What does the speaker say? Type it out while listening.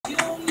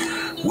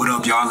What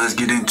up, y'all? Let's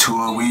get into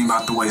it. We ain't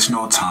about to waste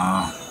no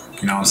time.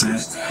 You know what I'm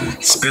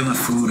saying? Spilling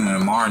food in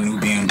Amar new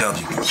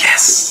BMW.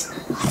 Yes!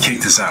 He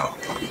kicked us out.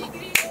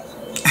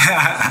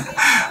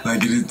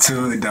 Let's get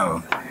into it,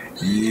 though.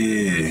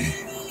 Yeah.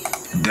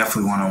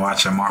 Definitely want to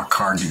watch Amar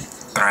car get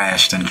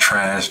thrashed and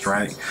trashed,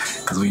 right?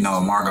 Because we know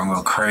Amar gonna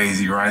go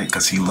crazy, right?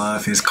 Because he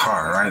love his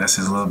car, right? That's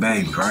his little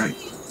baby, right?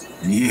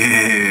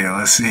 Yeah,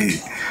 let's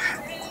see.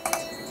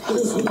 At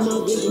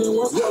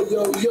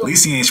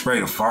least he ain't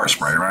sprayed a fart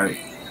spray, right?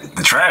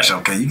 The trash,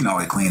 okay, you can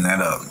always clean that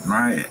up,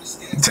 right?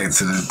 You take it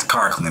to the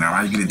car cleaner,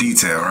 right? You get a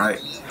detail,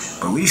 right?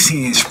 But at least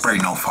he ain't spray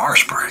no fart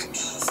spray.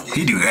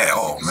 He do that,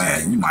 oh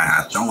man, you might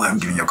have, don't let him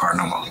get in your car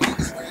no more.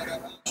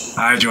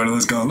 Alright, Jordan,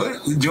 let's go.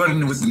 Look,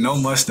 Jordan with the no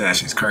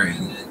mustache is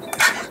crazy.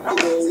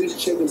 We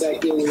checking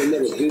back in with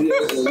another video,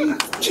 and we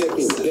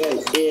checking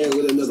back in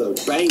with another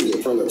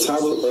banger from the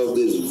title of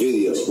this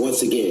video.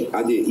 Once again,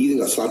 I did eating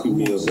a sloppy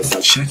meal.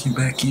 Checking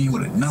back in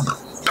with another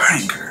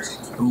banger.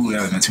 Ooh,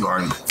 that was been too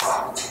hard.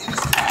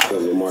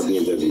 Amar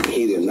BMW.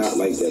 He did not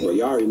like that, bro.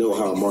 Y'all already know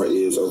how Amar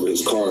is over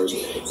his cars,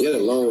 let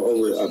alone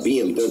over a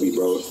BMW,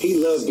 bro. He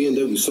loves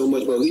BMW so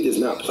much, bro. He does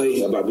not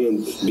play about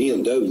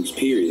BMWs,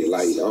 period.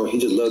 Like, he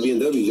just loves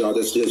BMWs, y'all.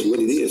 That's just what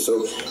it is.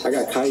 So I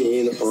got Kaya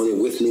in on it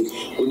with me.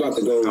 We're about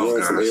to go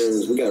run some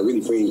errands. We got to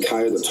really bring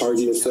Kaya to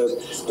Target and stuff.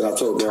 But I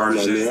told bro, I'm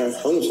like, man,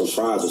 I want some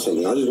fries or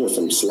something. I just want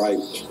some slight,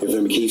 if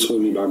them keep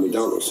swimming by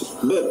McDonald's.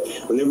 But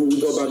whenever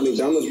we go by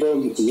McDonald's, bro,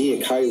 me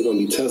and Kaya are going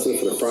to be tussling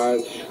for the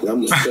fries, and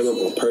I'm going to set up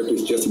on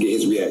purpose just to get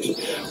his reaction.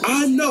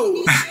 I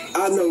know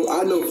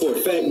for a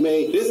fact,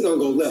 man, this is gonna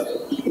go left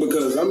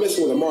because I'm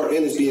messing with Amar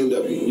and his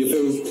BMW. You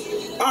feel me?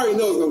 I already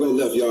know it's gonna go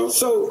left, y'all.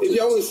 So if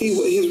y'all want to see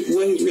what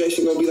his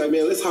reaction gonna be like,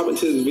 man, let's hop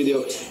into this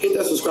video. Hit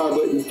that subscribe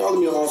button. Follow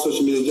me on all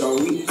social media, y'all.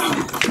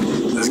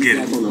 Let's get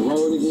it. Back on the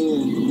road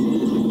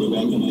again. We're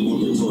back in the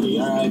number 40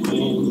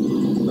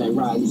 again. Like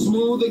riding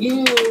smooth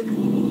again.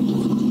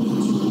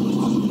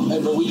 Hey,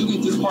 bro, will you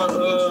get this part?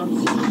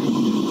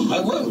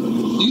 Like what?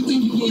 Do you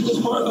think you can get this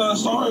part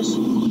stars?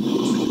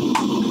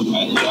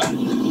 Yeah,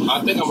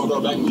 I think I'm gonna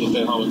go back and get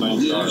that whole thing.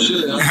 Yeah,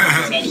 sure. I'm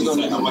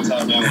gonna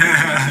tap down.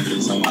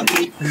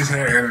 His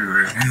hair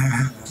everywhere.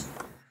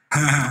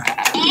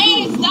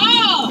 Hey,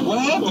 stop! What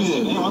happened?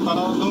 Damn, I thought I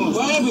was doing.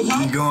 What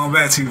happened? You going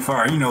back too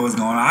far. You know what's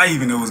going on. I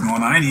even know what's going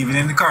on. I ain't even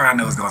in the car. I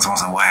know what's going on.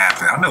 So what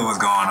happened? I know what's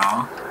going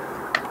on.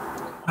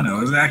 I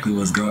know exactly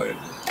what's going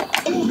on.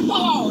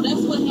 Oh,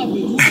 that's what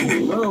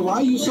happened. Bro, why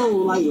are you so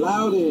like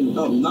loud and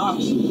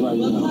obnoxious right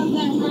now? Because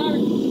that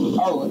hurt.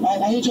 Oh,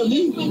 I hit your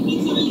knee? Went me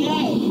to the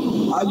head.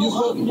 Are you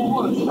fucking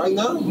right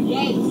now?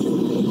 Yes.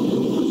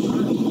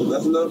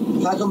 That's enough.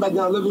 Can I come back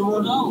down a little bit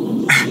more?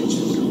 No.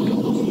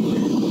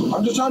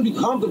 I'm just trying to be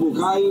comfortable,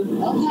 Kaya. Okay.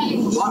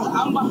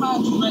 I'm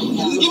behind you right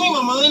now. Just give me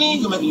my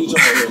money. Come back to YouTube.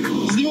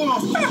 Just give me my.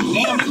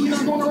 Damn, nigga, you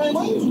not going the right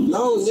way?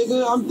 No, nigga,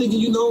 I'm thinking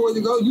you know where to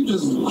go. You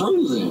just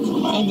cruising.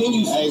 And then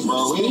you. Hey,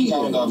 bro, we ain't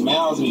got enough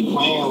miles to be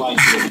playing like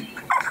this.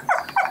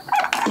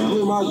 How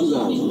many miles you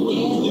got? Yeah,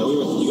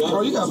 you got.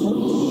 Oh, you got.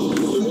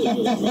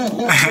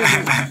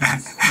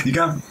 You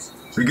got me?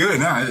 We good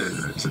now.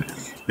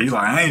 He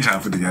like, I ain't trying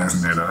to put the gas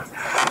in there though.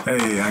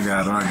 Hey, I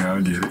got it. I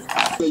get it.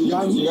 You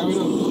got me though?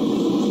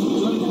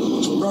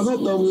 Bro, don't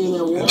throw me in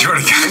that water.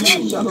 Jordan got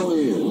you. Shut over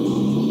here.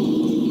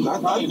 You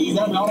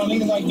got all the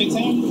niggas like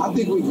 15? I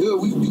think we good.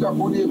 We got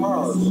 48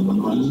 miles. Bro,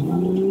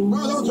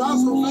 don't drive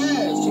so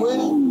fast,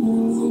 twin.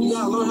 You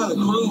gotta learn how to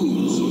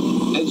cruise.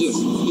 And just,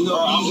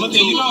 I'm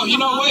looking, you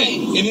know what?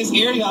 In this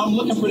area, I'm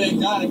looking for that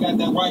guy that got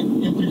that white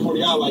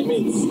M340i like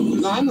me.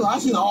 No, I know. I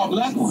seen the all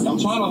black one. I'm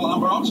trying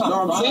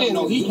to,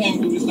 no, he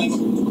can't do this thing.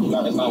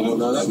 No, that's not one.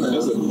 No, that's not.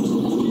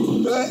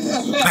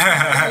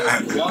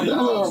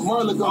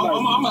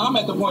 I'm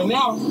at the point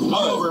now. I'm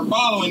over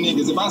following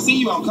niggas. If I see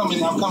you, I'm coming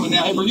down.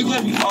 Hey, bro, you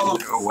can't be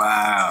following. Oh,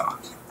 wow.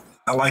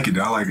 I like it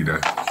though.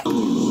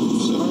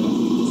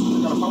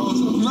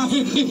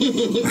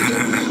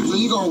 So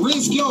you gonna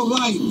risk your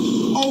life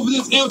over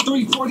this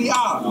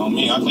M340i? Oh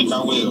man, I think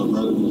I will,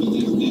 brother.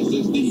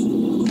 This deep.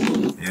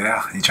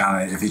 Yeah, if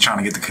he trying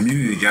to get the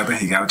community together,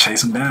 he gotta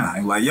chase him down.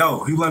 He like,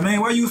 yo, he like, man,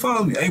 why you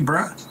following me? Hey,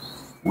 bro,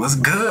 what's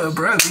good,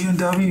 bro?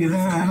 BMW.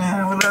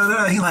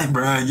 He like,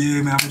 bro,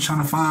 yeah, man, I'm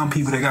trying to find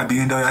people that got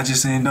BMW. I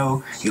just didn't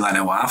know. He like,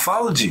 that's why I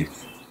followed you.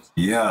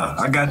 Yeah,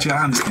 I got you.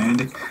 I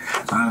understand it.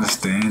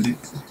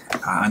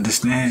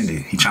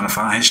 He trying to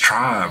find his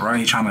tribe, right?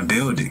 He trying to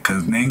build it,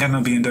 because they ain't got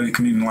no BMW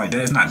community like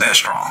that. It's not that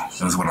strong.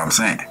 That's what I'm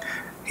saying.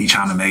 He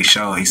trying to make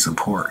sure he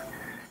support.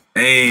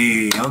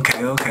 Hey,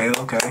 okay.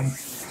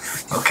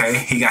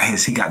 He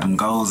got them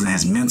goals, and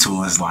his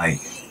mental is like,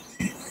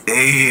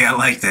 hey, I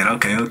like that.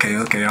 Okay.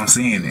 I'm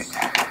seeing it.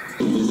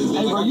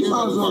 Hey, bro, you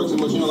might as well just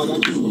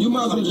start. You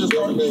might as well just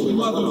got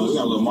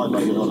a little mark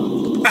right here.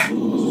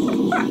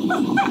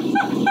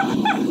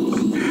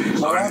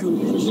 Alright,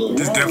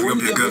 this definitely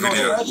gonna be a good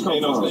video.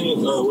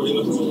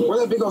 Where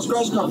that big old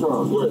scratch come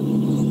from? Where?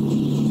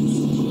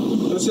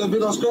 Let's see a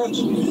big old scratch.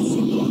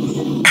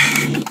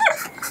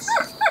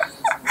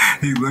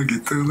 He looking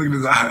through. Look at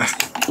his eyes.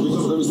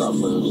 Let me stop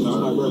playing.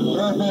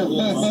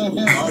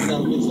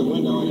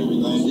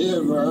 Yeah, Yeah,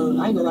 bro.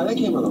 I ain't gonna lie, that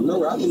came out of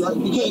nowhere. I did not,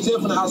 you can't tell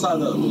from the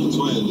outside though.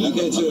 You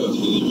can't tell.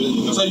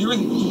 So you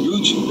really,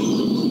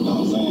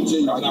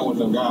 I'm not one of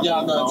them guys. Yeah,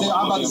 I'm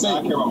about to say,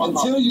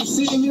 until you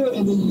see it here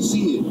and then you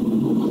see it.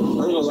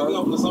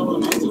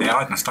 Yeah, I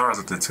like the stars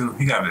up there too.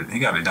 He got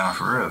it down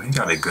for real. He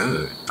got it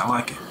good. I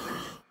like it.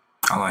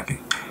 I like it.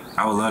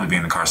 I would love to be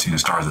in the car seeing the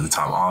stars at the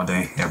top all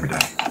day, every day.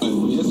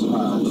 Wait,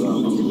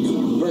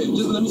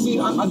 just let me see.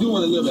 I do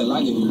want to live that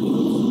light in here.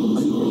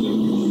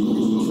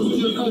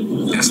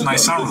 It's a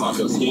nice sunroof.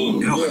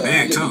 It'll be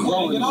big too.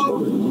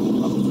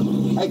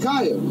 Hey,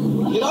 Kaya.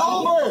 Get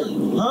over!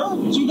 Huh?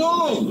 What you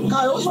doing?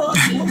 Kaya,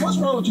 what's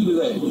wrong with you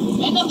today?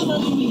 Ain't nothing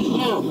wrong with me.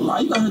 Why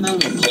you got her name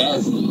is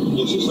Jazzy?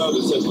 Yeah, she saw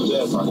this text with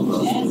Jazz talking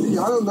about.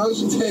 I don't know.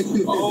 She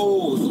texted.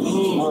 Oh,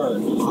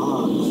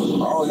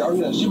 y'all,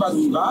 yeah, she about to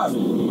be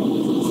vibing.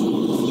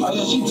 Oh,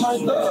 yeah, she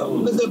typed up.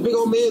 Look at that big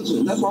old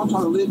mansion. That's what I'm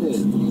trying to live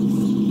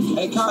in.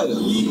 Hey, Kaya,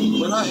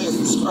 when I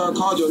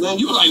called your name,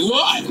 you were like,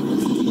 what?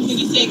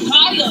 You said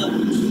Kaya.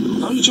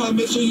 I'm just trying to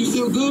make sure you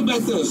feel good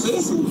back there,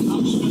 sis.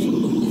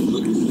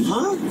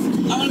 Huh?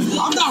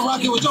 I'm not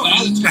rocking with your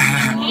attitude.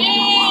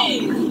 Hey.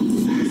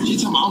 She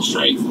talking about I'm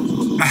straight.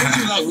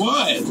 She's like,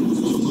 what?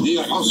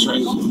 You're like, I'm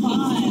straight. I'm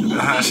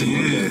fine. She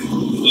is.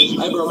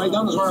 Hey, bro,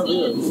 McDonald's right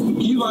here.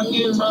 Can you lock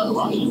in,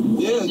 bro?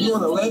 Yeah, you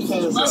on the left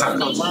hand side.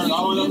 Turn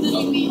all the way up.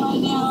 Me right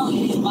now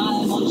and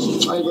buy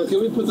emotions. Hey, but can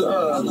we put the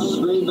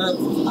screen back? I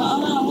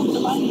want to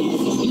buy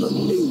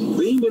it. It's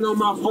beaming on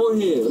my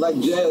forehead like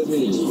Jazz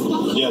is.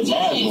 Yeah,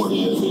 Jazz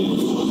forehead,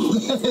 man.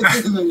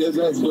 Yeah,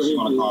 Jazz She forehead.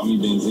 wanna call me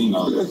Benzino.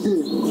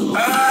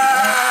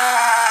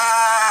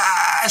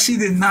 She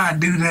did not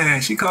do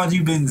that. She called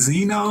you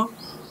Benzino.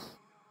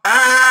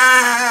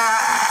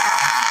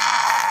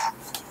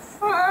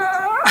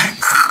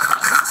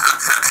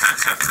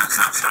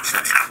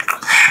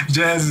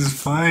 Jazz is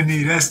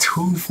funny. That's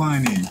too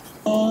funny.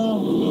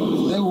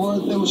 They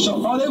was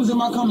show. Oh, they was in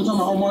my comments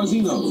talking about Omar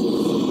Zeno.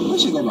 That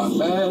shit go by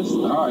fast.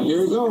 All right,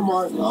 here we go,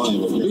 Mark.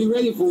 Be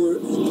ready for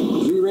it.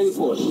 Be ready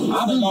for it.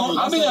 I've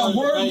been at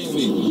work.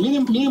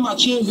 Me and my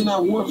chin been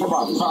at work for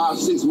about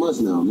 5-6 months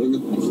now,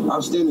 nigga.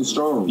 I'm standing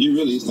strong. You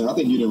really, I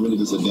think you done really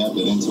just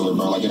adapted into it,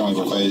 bro. Like, it don't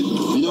even phase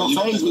you. You don't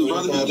phase me,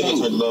 brother. I think I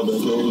turned it up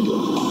back here.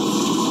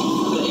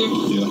 Here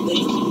you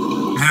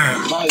go.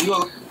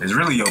 Yeah. It's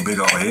really your big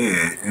old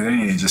head. It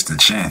ain't just the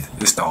chin.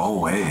 It's the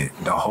whole head.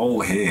 The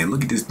whole head.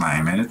 Look at this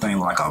thing, man. This thing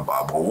like a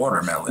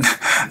watermelon.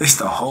 It's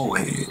the whole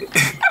head.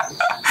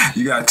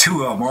 You got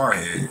 2 of Amar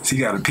heads. He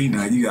got a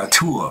peanut. You got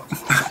 2 of them.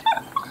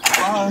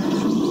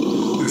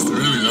 It's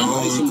really the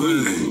whole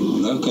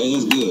thing. Okay,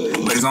 that's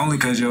good. But it's only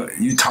because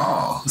you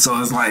tall. So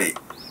it's like,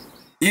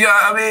 you know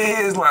what I mean?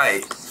 It's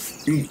like,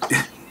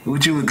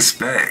 what you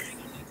expect?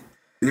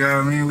 You know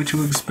what I mean? What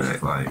you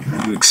expect? Like,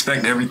 you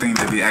expect everything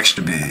to be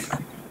extra big.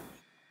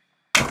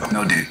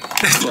 No, dude.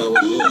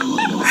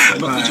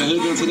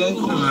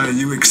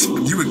 You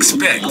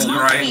expect,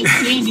 right?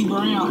 Sandy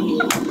brown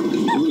here.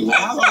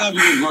 How long have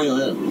you been growing your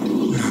hair?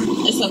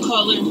 It's a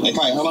color. Hey,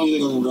 Kai, how long you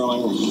think I'm gonna grow my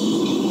hair?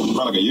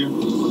 Probably like a year.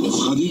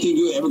 So do you think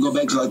you'll ever go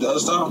back to like the other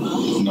style?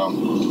 No.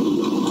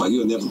 Like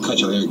you'll never cut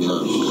your hair again?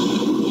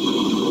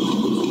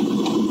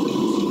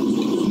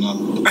 No.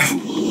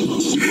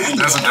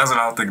 That's what I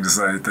was thinking the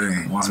same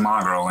thing. Once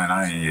mine grow in,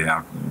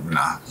 I'm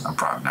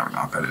probably never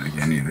gonna cut it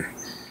again either.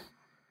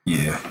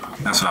 Yeah,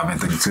 that's what I've been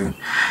thinking too.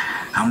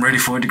 I'm ready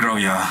for it to grow,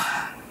 y'all.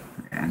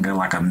 I got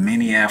like a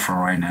mini afro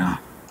right now.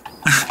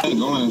 I ain't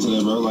going into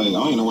that, bro. Like, I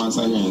don't even know why I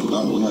sat here and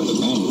thought we had the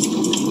thing.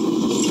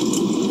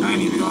 I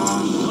ain't even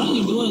going. What are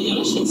you doing? Yeah,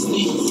 that shit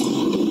stinks.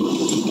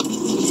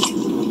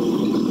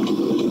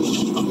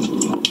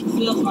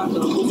 Smells like a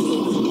hookah.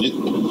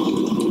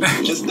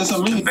 That's a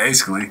mini.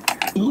 Basically.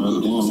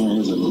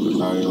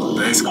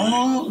 Basically.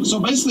 So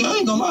basically, I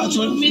ain't gonna lie to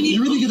you.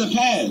 You really get a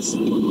pass.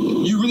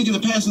 You really get a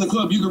pass in the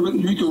club. You can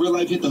real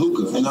life hit the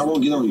hookah, and I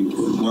won't get on you.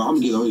 Well, I'm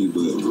gonna get on you,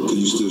 but because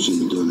you still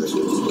shouldn't be doing that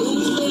shit.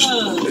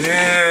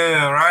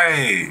 Yeah,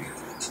 right.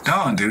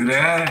 Don't do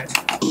that.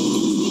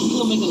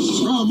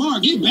 Bro,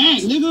 Mark, get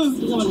back, nigga.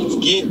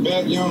 Get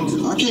back,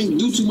 young. I can't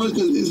do too much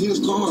because it's his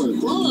car.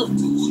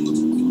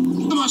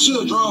 I should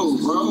have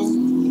drove, bro.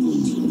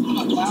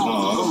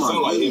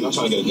 I'm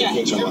trying to get a good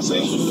picture of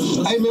myself.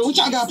 Hey man, what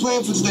y'all got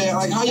planned for today?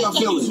 Like, how y'all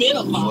feeling? Hey,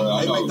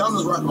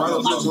 McDonald's right up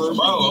there, twin.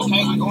 Bro,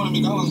 okay, we're going to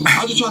McDonald's.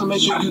 I'm just trying to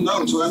make sure you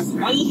know,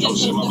 twin. Why you get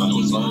shit, my bad.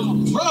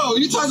 Bro,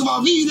 you talking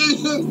about me,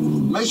 nigga?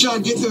 Make sure I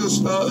get this.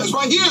 It's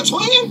right here,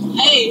 twin.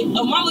 Hey,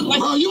 Amar look like.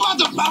 Bro, you about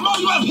to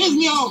piss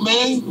me off,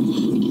 man.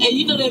 Hey,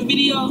 you know that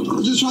video?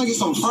 I'm just trying to get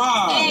some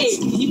fries. Hey,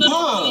 you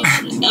know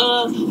that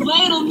video?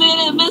 Wait a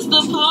minute,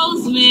 Mr.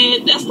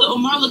 Postman. That's the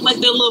Amar look like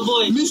that little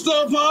boy.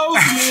 Mr.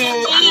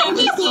 Postman. Yeah,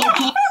 Mr.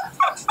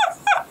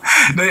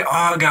 Postman. They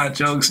all got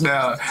jokes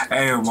now.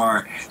 Hey,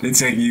 Amar, they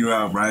taking you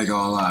out, bro. I ain't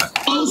gonna lie.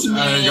 Postman.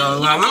 I ain't gonna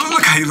lie.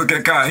 Look how you look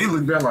at Kai. He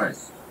look there like,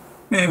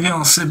 man, if you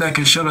don't sit back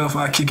and shut up, if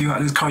I kick you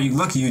out of this car, you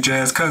lucky, you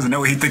jazz cousin. Know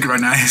what he thinking right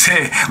now in his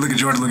head. Look at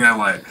Jordan looking at him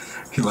like,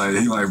 he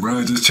like,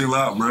 bro, just chill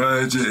out,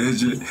 bro. It's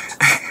just.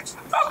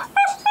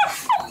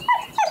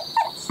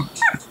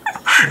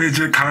 It's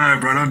your kind,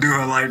 bro. Don't do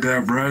her like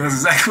that, bro. That's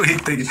exactly what he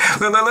thinking.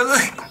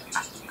 Look.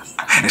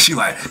 And she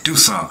like, do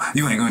something.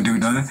 You ain't gonna do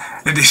nothing.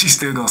 And then she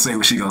still gonna say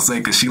what she gonna say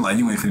because she like,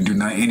 you ain't finna do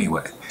nothing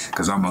anyway.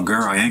 Because I'm a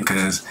girl and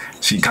because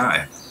she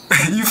kind.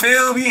 You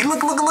feel me?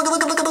 Look.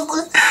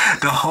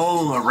 The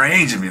whole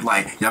arrangement.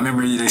 Like, y'all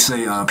remember they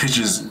say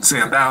pictures say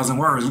 1,000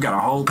 words. We got a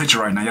whole picture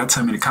right now. Y'all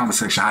tell me in the comment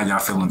section how y'all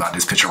feeling about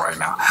this picture right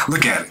now.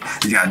 Look at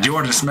it. You got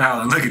Jordan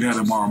smiling, looking at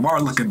Amar.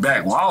 Amar looking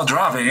back while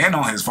driving and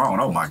on his phone.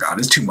 Oh my God,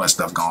 there's too much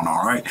stuff going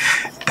on, right?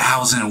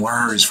 1,000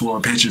 words for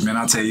a picture, man.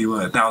 I'll tell you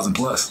what, 1,000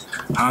 plus.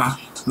 Huh?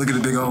 Look at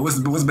the big old, what's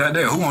back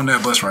there? Who on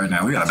that bus right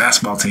now? We got a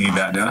basketball team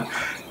back there.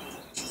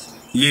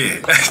 Yeah.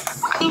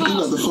 You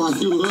got the fun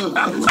fuel up.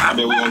 I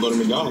bet we gonna go to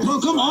McDonald's.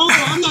 Bro, come on.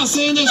 I'm not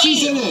saying that. She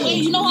said that.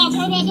 Wait, you know how I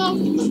talk about though?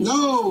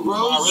 No, bro.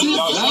 I really Sit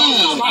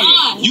don't.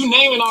 down. You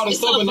naming all this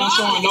stuff but not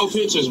showing no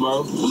pictures,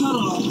 bro.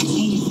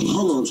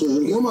 Hold on,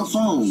 Trey. Where's my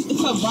phone? It's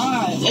a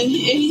vibe. And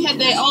he had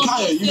that old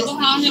Kaya, you stick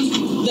behind him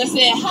that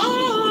said,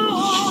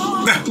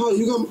 hi. Kaya,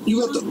 you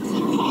got the...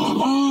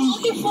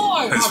 Looking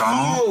for it. His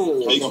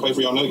phone? How you gonna pay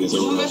for your nuggets?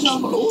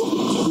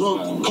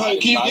 Bro, Kaya,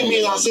 can you give me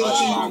and I'll send it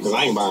to you? Cause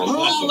I ain't buying Oh,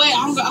 nothing. wait, I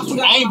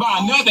forgot. I ain't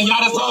buying nothing. Y'all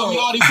just told me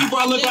all these people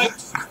I look like.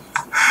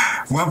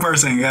 One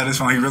person ain't got his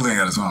phone. He really ain't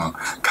got his phone.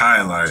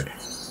 Kai like,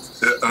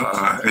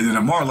 and then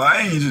Amar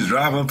like, ain't you just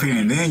drive up here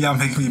and then y'all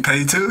make me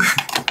pay too?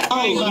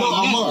 I ain't buying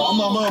I'm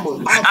my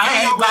mama.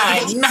 I ain't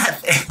buying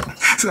nothing.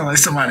 Sound like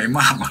somebody's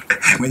mama.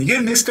 When you get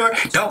in this store,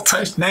 don't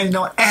touch nothing,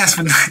 don't ask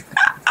for nothing.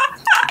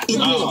 I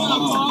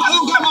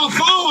don't got my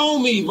phone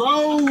on me,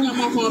 bro.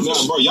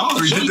 No, bro, y'all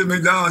We get cheap. to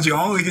McDonald's, you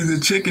only get the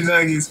chicken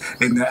nuggets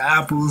and the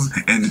apples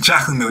and the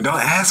chocolate milk. Don't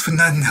ask for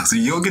nothing else. If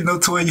you don't get no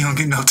toy, you don't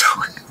get no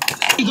toy.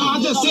 I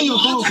just seen your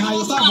phone,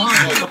 Kaya. Stop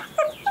behind me.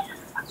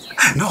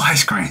 No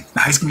ice cream.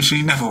 The ice cream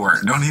machine never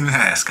worked. Don't even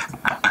ask.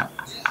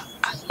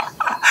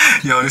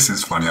 Yo, this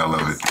is funny. I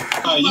love it.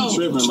 You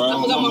tripping, bro?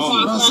 I forgot my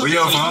phone. Where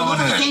your phone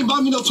You at? can't buy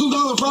me no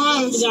 $2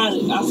 fries. Got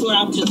it. I swear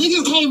I'm just.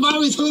 Niggas can't buy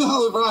me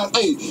 $2 fries.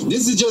 Hey,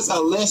 this is just a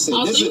lesson.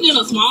 Oh, This so you is need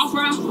a small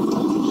fry?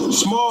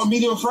 small,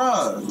 medium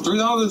fries.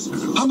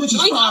 $3. How much is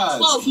 $3 fries?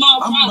 for a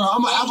small fry.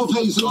 I'm an Apple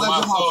Pay as soon as I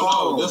get my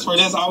phone. Just for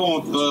this, I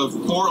want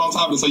 4 on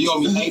top of it, so you owe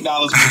me $8.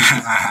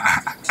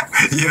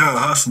 Yo,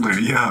 hustler.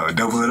 Yo,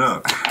 double it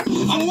up.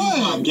 For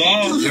what?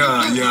 Gas.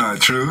 Yeah,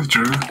 true.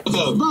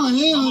 Bro,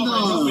 hell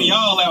no. Helping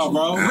y'all out,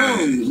 bro.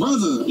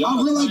 Brother,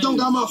 y'all really don't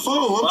got my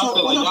phone. I'm I feel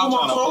talking like y'all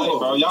about trying to play, my phone.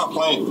 bro. Y'all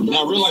playing.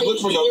 Now, real like, look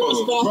for your phone.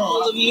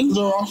 Irresponsible of you.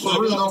 No, I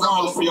for real don't got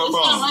my Look for your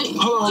phone.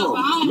 Hold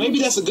on. Maybe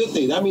that's a good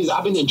thing. That means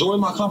I've been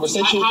enjoying my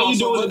conversation. How you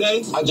doing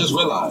today? I just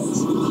realized.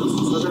 See,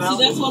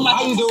 that's what my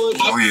How you doing?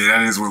 Oh yeah,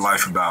 that is what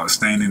life about.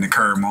 Staying in the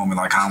current moment,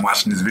 like how I'm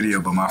watching this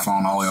video, but my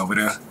phone all the way over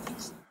there.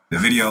 The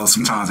video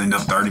sometimes end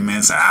up 30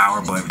 minutes, an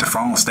hour, but if the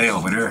phone stay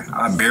over there,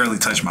 I barely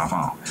touch my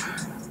phone.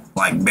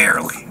 Like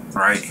barely,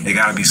 right? It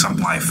gotta be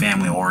something like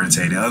family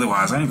orientated.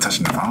 Otherwise, I ain't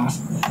touching the phone.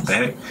 The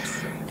heck,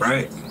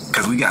 right?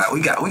 Because we got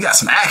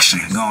some action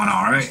going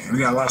on, right? We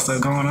got a lot of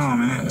stuff going on,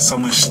 man. So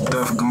much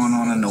stuff going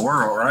on in the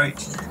world, right?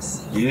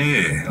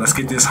 Yeah, let's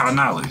get this hot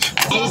knowledge.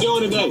 How you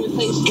doing today?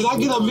 Can I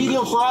get a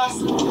medium fry?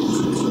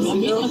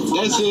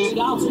 That's it.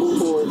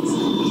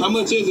 How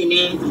much is it,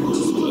 man?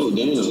 Oh,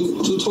 damn.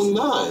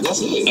 $2.29.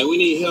 That's it. Hey, we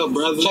need help,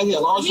 brother. Should I get a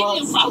large fry?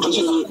 Should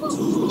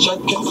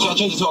I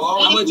change it to a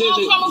large? How much is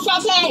it?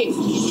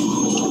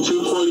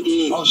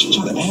 $2.48. Oh, she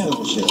trying to add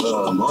on shit.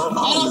 Mark. I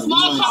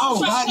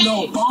don't got no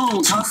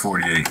phone.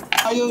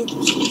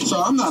 $2.48.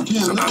 So I'm not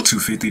paying So nothing. about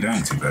 $2.50. That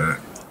ain't too bad.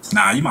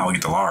 Nah, you might well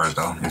get the large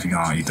though if you're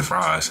gonna eat the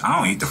fries. I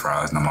don't eat the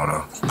fries no more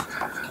though.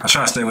 I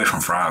try to stay away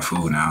from fried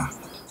food now.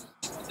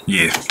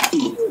 Yeah.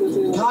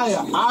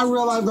 Kaya, I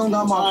realize I don't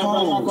got my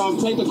phone.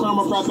 Take the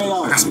caramel frappe I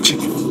off. got some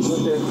chicken.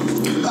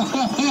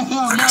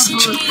 I got some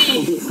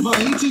chicken. Bro,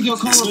 he took your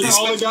caramel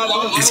frappe.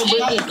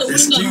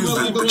 Excuse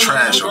the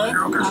trash over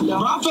here, okay?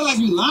 Bro, I feel like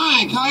you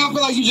lying, Kaya. I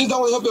feel like you just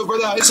don't want to help your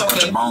brother out. It's Some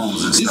okay.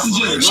 bones and This stuff is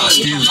over there. just So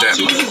excuse that.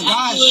 this But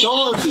guy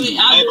showing me.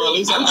 Hey, bro, at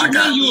least What I you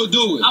got mean you would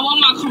do it? I want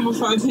my caramel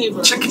fry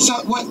paper. chicken. So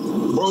what?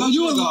 bro, So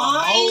you was a whole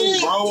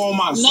lying? bro on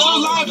my No,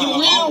 son. like for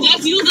real.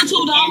 That's you the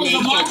 $2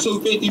 a month.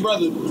 $2.50,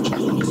 brother.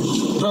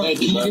 Bro,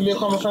 can you give me a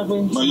caramel frappe,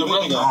 please? Bro, you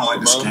I don't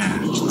like the skin.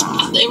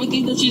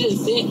 Everything that you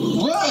just said.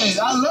 What?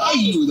 I love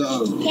you,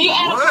 though. Can you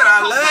add What?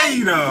 I love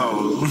you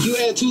though. You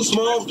had 2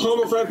 small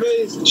caramel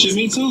frappes? Shit,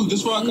 me too.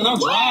 Just because I'm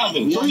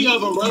driving. 3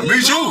 of them, brother.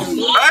 Me too.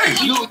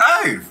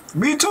 Hey,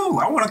 me too.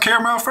 I want a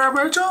caramel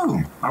frappe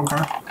too.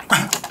 Okay.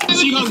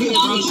 She gonna get it,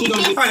 bro. She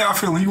gonna get it. How y'all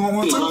feeling? You want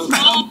one too?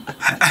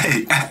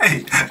 Hey,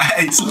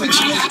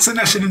 send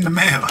that shit in the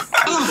mail.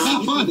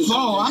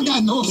 I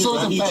got no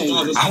sort of pay.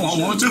 I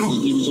want one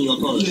too. Give it to your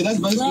car. Yeah, that's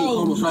basically a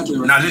caramel frappe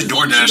right Nah, just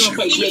DoorDash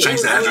it.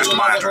 Change the address to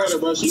my address.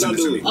 She Send gonna it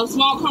to do me. it. a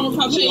small caramel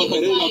fry She gonna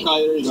pay. There you go, Kyle.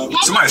 There you go.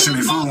 Somebody sent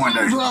me food one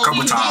day, a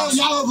couple times.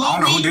 I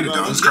don't know who did it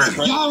though. It's crazy.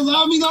 Y'all don't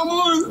love me no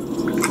more?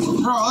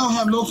 Bro, I don't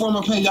have no form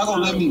of pay. Y'all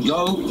gonna let me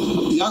go?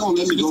 Y'all gonna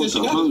let me go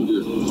to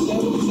hunger.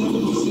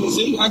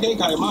 See, I gave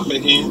Kyle my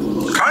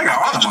backhand. Kyle got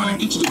all the money.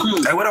 Get to the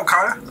crib. Hey, what up,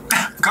 Kyle?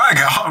 Kai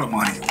got all the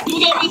money. You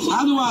gave me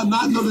How do I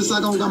not know this? I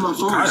don't got my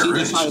phone. See,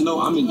 that's how I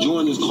know I'm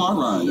enjoying this car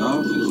ride,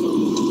 y'all.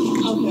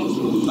 Okay.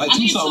 Like I two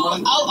need something,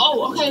 right?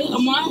 Oh, okay.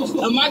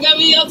 Amar got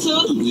me your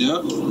two. Yeah.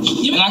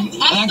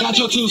 And I got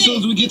your two as soon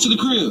as we get to the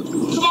crib.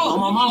 Come on. Oh,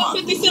 my mama.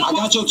 50 cents. I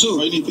got your two.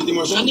 Oh, you need 50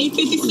 more cents? I need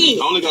 50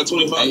 cents. I only got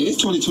 25. Hey, it's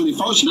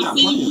 2024. She I not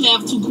see playing. you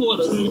have 2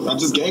 quarters. I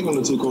just gave him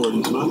the 2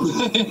 quarters, man.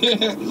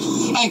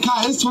 Hey,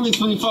 Kai, it's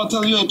 2024.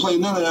 Tell you ain't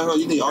playing none of that. Huh?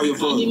 You need all your I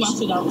funds. need my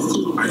 $2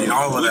 too. I need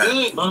all of that. I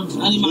need my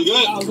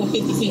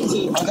 $2.50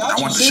 too. I got I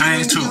you. want the Send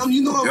change, me, too.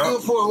 You know I'm Yup.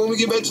 good for it when we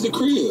get back to the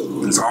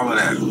crib. It's all of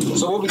that.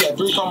 So what we got?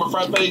 3 caramel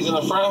frappes and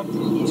a fry?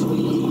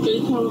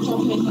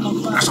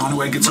 That's the only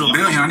way to get to $1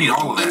 billion. I need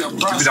all of that.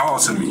 Give it all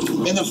to me.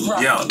 And a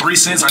fry. Yeah, 3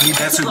 cents. I need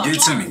that too. Give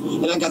it to me.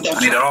 And I got that I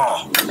need it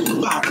all.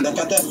 And I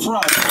got that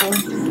fry.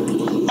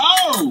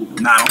 Oh!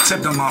 Nah, don't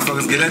tip them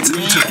motherfuckers. Get that to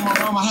me too. My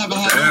mama haven't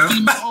had no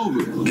female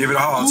over. Give it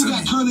all Who to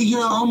got me. curly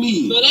hair on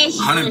me?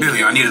 100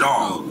 billion. I need it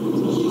all.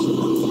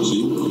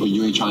 See?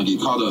 You ain't trying to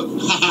get caught up.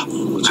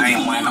 I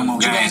ain't playing no more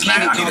games,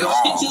 man. I need it all. I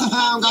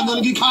don't got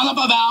nothing to get caught up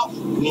about.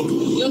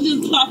 You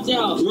just popped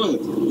out. What?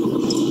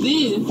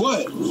 This.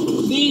 What?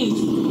 This.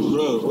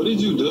 Bro, what did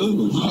you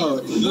do?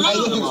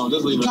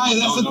 Just leave it. Kaya,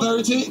 that's the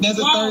third thing. That's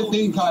the third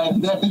thing, Kaya.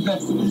 That's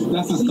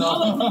a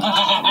stove.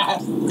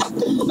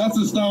 That's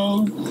a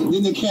stove.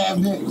 Then the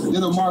cabinet.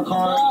 Then a mark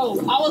card.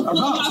 Bro, I was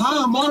About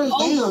time, Mark.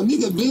 Damn,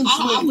 nigga been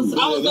I was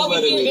sweating. over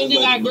here and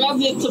then I grabbed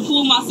it to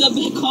pull myself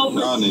back over.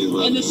 Y'all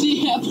niggas, And then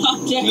she had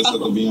popped Mess up out.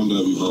 the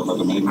BMW, bro. About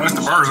to make That's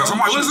the birds. I'm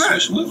like, what is that?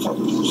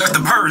 That's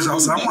the birds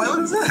outside. I'm like, what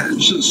is that?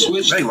 Should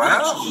switch. They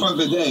laugh. For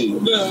the day.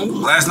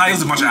 Last night,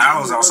 it was a bunch of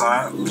owls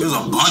outside. It was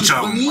a bunch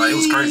of them. Like, it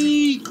was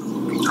crazy. I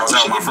was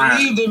out with my friend.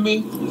 Believed in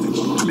me.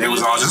 They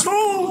was all just,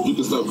 ooh. You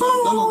can stop.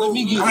 No, let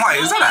me get I'm like,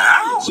 is that an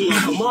owl?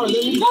 Amar,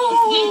 let me get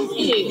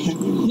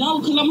No,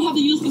 because I'm going to have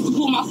to use this to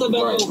pull myself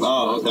back over.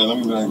 Oh, okay. Let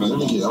me back. Let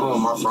me get. I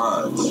want my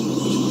fries.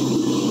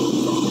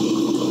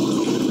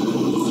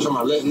 Come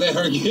on, let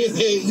her get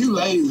it. You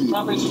lazy. My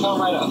bitch is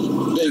coming right out.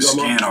 There you go,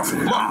 Skin Amar. off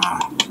here.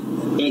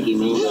 Thank you,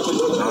 man.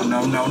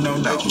 No.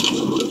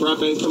 The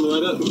frappe is coming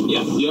right up.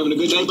 Yeah. You having a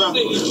good day, bro?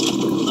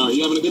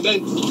 You having a good day?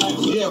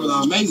 You having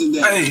an amazing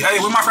day. Hey,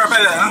 where my frappe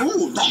at, huh?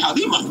 Ooh, damn,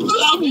 he must.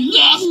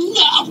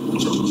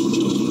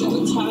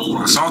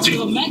 Salty.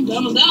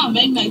 McDonald's, I don't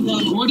make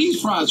McDonald's. Where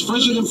these fries?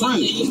 Fresher than fresh.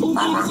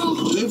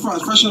 They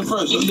fries fresher than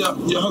fresh. Yeah,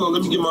 hold on.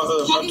 Let me get my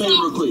frappe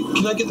real quick.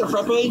 Can I get the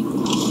frappe? They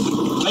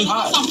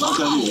hot.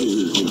 Okay,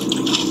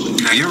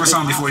 Yeah, give her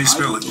something before you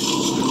spill it. Look.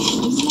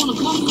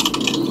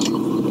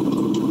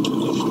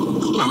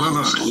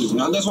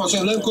 Now, that's what I'm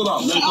saying. Let him cool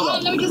off. Let him cool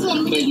off. Let me get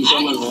some. Thank you so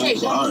much, man.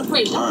 All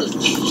right.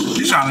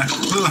 He's trying to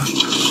look.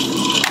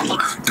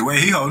 The way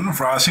he holding them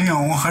fries, he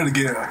don't want her to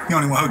get. He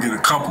only want her to get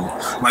a couple.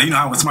 Like, you know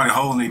how when somebody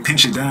hold and they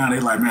pinch it down, they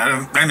like,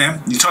 man, hey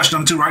man, you touched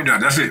them too right there.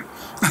 That's it.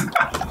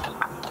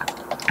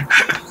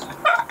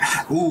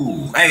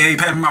 Ooh, hey,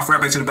 pass me my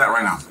frappe to the back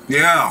right now.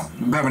 Yeah,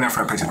 pass me that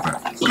frappe to the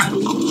back.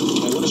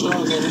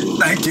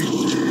 Thank you.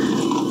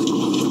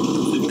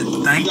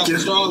 Thank you.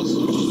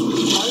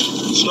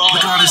 Look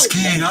at all this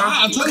skin,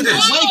 huh? Look at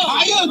this. Wait,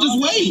 Kaya, just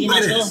wait. Look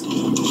at this. I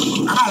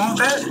don't want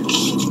that.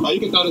 Oh, you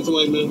can throw this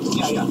away, man.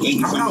 Yeah. Thank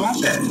you I so don't much. want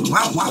that.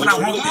 Why would I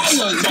want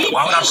that?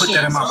 Why would I put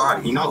that in my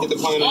body? You not get the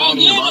plane Oh, in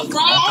your yeah,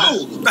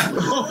 body.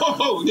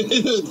 Oh,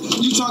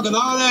 you talking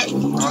all that?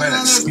 All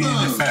that skin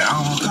and fat. I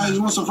don't want Kaya, you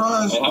want some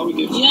fries? Hey, how we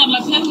get? Yeah, my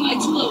pet like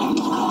 2 of them.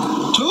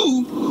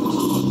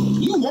 2?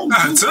 You want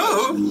that. 2?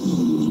 Too.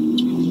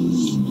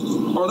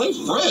 Oh, they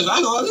fresh. I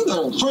know. They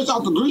know. Fresh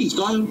out the grease,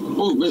 Kaya.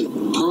 Oh, wait.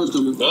 Car's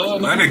coming.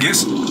 Let it get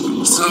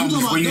some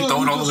before you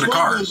throw it all over the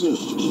car.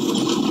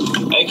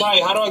 Hey, Kai,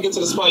 how do I get to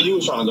the spot you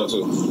was trying to go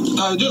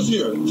to? Just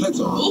here. Take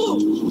some.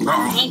 Ooh.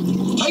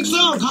 Uh-oh. Take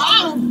some,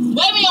 Kaya.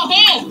 Wave in your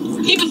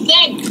hand. Keep it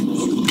steady.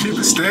 Keep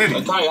it steady.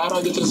 Hey, Kai, how do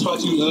I get to the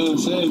spot you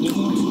said?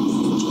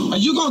 Are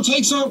you going to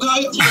take some,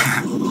 Kaya?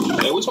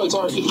 Hey, which way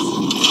Target?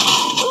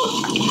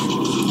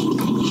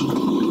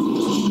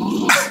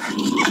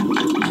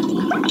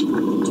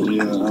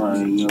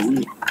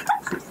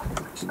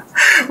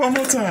 One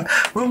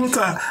more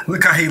time.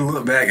 Look how he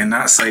looked back and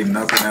not say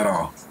nothing at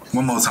all.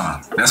 One more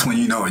time. That's when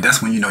you know it.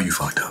 That's when you know you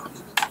fucked up.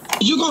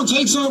 You gonna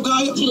take some,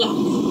 Kaya?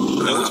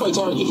 Hey, which way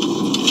Target?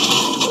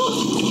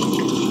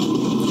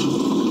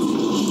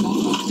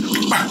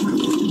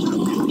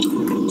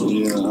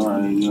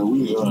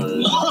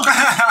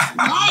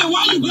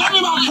 Why you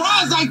grabbing my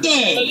fries like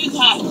that? It's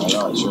hot.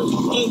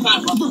 It's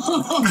hot.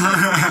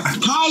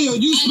 Kaya,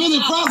 you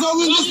spilling fries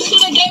all in You this should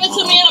thing? have gave it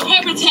to me in a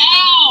paper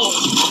towel.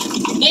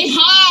 They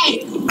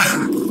hide.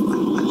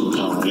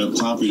 Yep,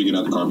 time for you to get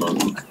out the car, bro.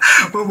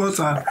 One more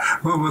time.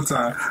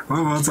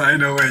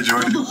 Ain't no way,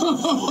 Jordan.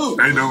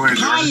 Ain't no way, Jordan.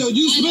 Kaya,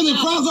 you spilling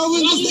fries all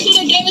in You this should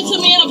thing? have gave it to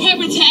me in a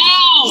paper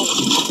towel.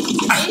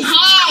 They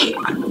hide.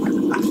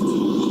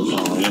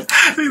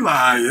 He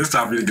lied. It's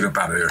time for you to get up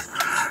out of here.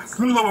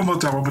 One more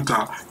time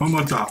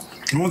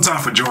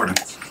for Jordan.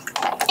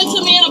 Give it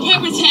to me in a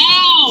paper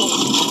towel.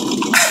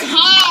 They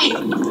hide.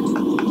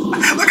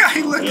 Look how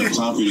he looking. Yep,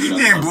 time for you to get out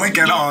He the ain't car. blink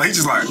at all. He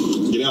just like,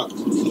 Get out.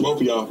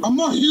 Both of y'all.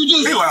 Amar, you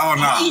just. He like, oh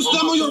no. You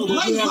step on your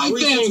brakes like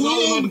that,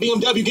 twin.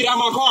 BMW, get out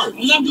my car.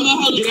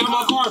 Get out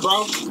my car,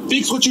 bro.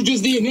 Fix what you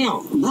just did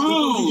now. Bro,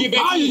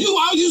 why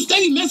you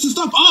steady messing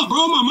stuff up,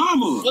 bro? My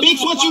mama.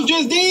 Fix what you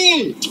just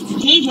did.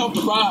 He dropped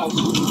the fries.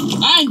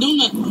 I ain't do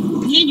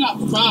nothing. He dropped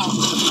the fries.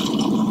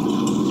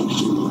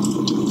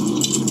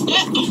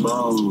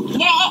 Bro.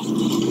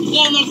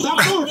 Stop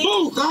doing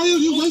food, Kyle.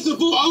 You wasting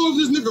food all over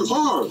this nigga's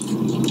car.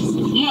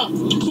 Yeah.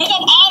 Pick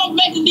up all the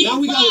bacon. Now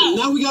we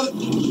got it.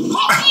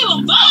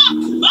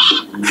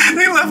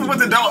 He left with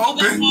the door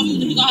open.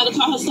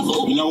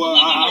 You know what?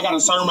 I got a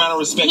certain amount of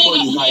respect for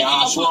you, Kyle.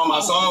 I swear on my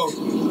soul,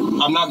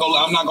 I'm not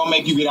gonna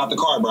make you get out the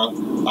car, bro.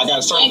 I got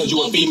a certain because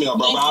you a female,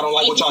 bro. But I don't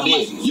like what y'all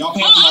did. Y'all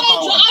paying for my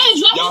car wash.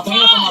 Y'all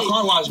paying for my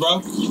car wash,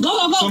 bro.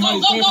 Go.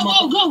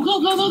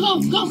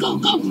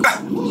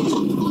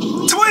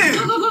 Twin.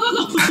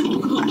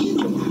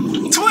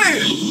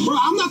 Bro,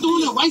 I'm not the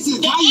one that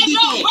wasted. Kyle did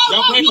that.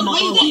 Y'all paying for my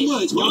car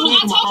wash. Y'all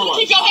paying for my car wash.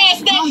 Keep your hands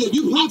steady.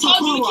 I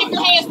told you to keep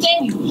your hands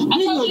steady.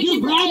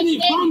 You grabbed it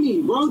from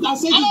me, bro. I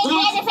said you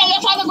grabbed it. I'm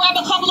trying to grab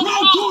a couple of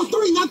grab 2 or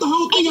 3, not the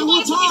whole thing at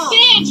one time.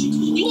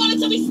 You wanted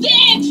to be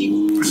stingy.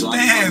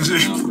 Stingy.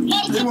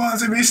 He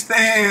wants to be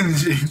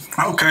stingy.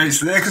 Okay,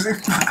 sexy.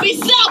 Be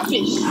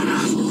selfish.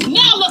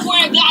 Now look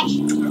where I got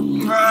you.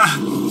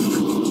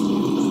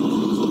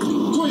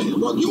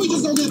 Bro, you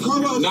just don't get a car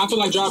wash. Now I feel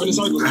like driving in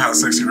circles. How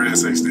sexy red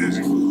say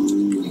stingy.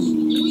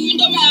 You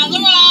the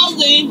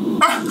rousing.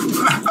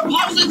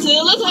 Housing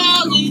till it's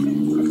housing.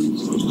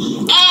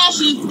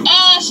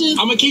 Ashes.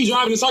 I'm gonna keep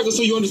driving in circles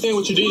so you understand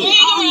what you did. I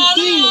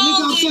understand.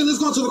 Nigga, let's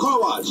go to the car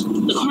wash.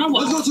 The car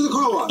wash? Let's go to the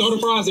car wash. Throw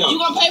the fries out.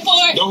 You gonna pay for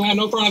it? Don't have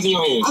no fries in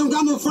your hand. I don't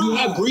got no fries. You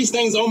have grease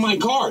stains on my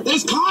car.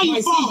 That's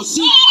Kyle's fault.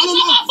 See, I don't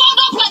know.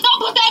 Don't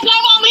put that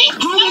blame on me.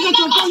 How did I get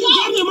your phone? You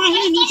got it in my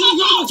hand. You said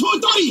you got it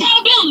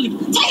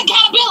 230. Take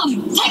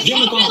accountability. Give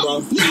me the phone,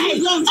 bro.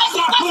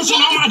 Stop pushing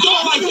on my door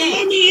like that.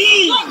 Let me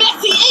in. You're a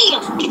messy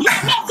eater.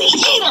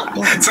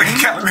 Take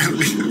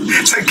accountability.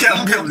 Take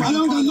accountability. I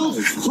don't got no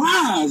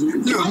fries.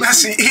 You a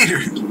messy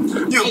eater.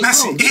 You a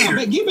messy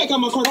eater. Get back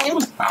on my car. I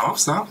hope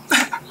so.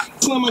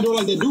 Slam my door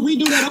like that.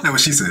 Redo that. That's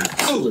what she said.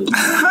 Over.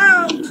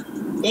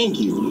 Thank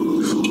you.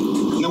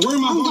 Now where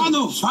am I going? I don't got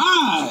no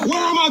fries. Where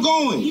am I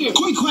going?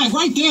 Quick crack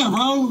right there,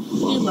 bro.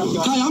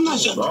 Kyle, I'm not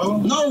sure.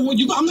 No,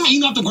 I'm not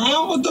eating off the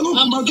ground. What the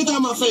bro? Get out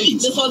of my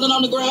face. This wasn't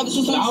on the ground. This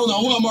was on. I don't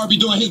know what Amar be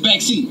doing in his back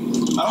seat.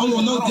 I don't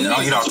want no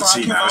Don't eat off the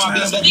seat now.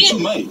 It's nasty. Too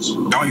much.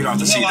 Don't eat off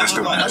the seat. That's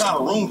still I nasty.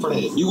 got a room for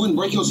that. You wouldn't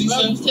break your seat,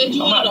 son? I'm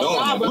not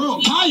doing that. Bro,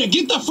 Kyle,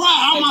 get the fry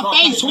out of my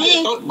face,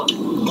 twin.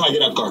 Kyle,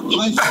 get out the car.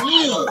 Like, for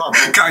real.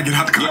 Kai, get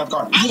out the car. Get out the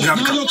car. Get out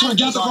the Now car. your turn.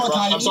 Get out the car,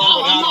 Kyle. I'm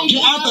sorry, but I don't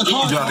Get out the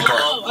car. Get out the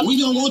car. We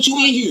don't want you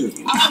in here.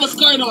 I have a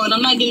skirt on.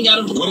 I'm not getting out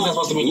of the car. What is that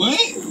supposed to mean? What?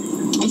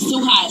 It's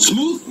too hot.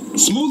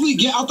 Smoothly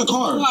get out the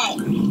car. What?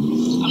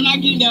 I'm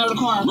not getting out of the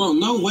car. Bro,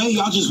 no way.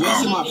 Y'all just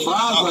wasting my fries.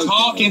 Stop like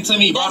talking to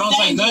me, bro. Don't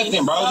say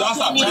nothing, bro. Y'all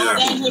stop talking.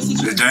 Yeah,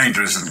 it's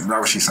dangerous. That's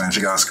what she's saying.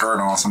 She got a skirt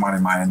on. Somebody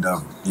might end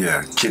up,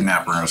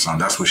 kidnap her or something.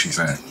 That's what she's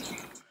saying.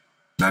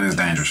 That is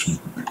dangerous. The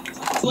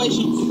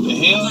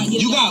hell?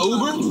 You got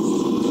Uber?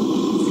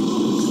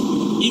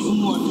 Even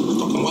more.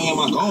 Where am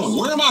I going?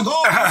 Where am I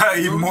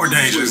going? Even more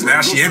dangerous.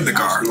 Now she in the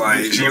car.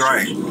 Like, she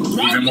right.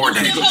 Even more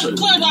dangerous.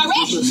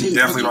 She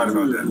definitely right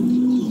about that.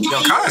 Yo,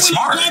 Kai's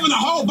smart.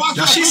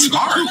 Yo, she's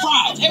smart. 2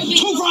 fries.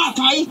 2 fries,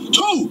 Kyle.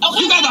 2.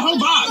 Okay, You got the whole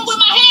box. with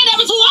my hand, that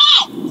was too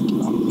hot.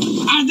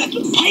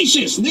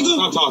 Patience, nigga.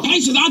 Stop talking.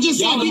 Patience. I just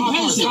said be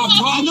patient.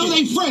 I know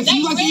they fresh.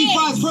 You like to eat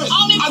fries fresh.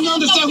 I don't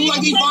understand who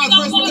like to eat fries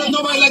fresh because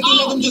nobody like to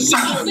let them just sit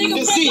there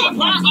and see it.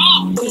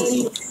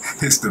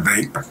 It's the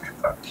vape.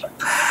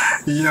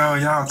 Yo,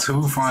 y'all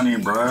too funny,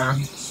 bruh.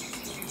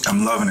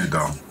 I'm loving it,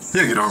 though.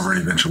 He'll get over it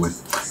eventually.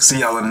 See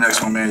y'all in the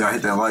next one, man. Y'all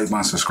hit that like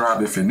button,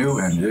 subscribe if you're new,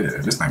 and yeah,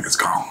 this thing is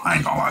gone. I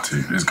ain't gonna lie to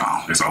you. It's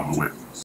gone. It's over with.